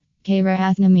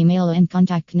Rathnam email and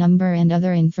contact number and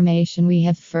other information. We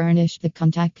have furnished the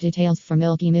contact details for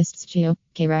Milky Mists Chio.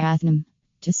 Rathnam.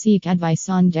 To seek advice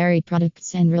on dairy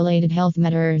products and related health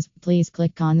matters, please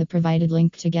click on the provided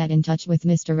link to get in touch with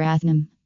Mr. Rathnam.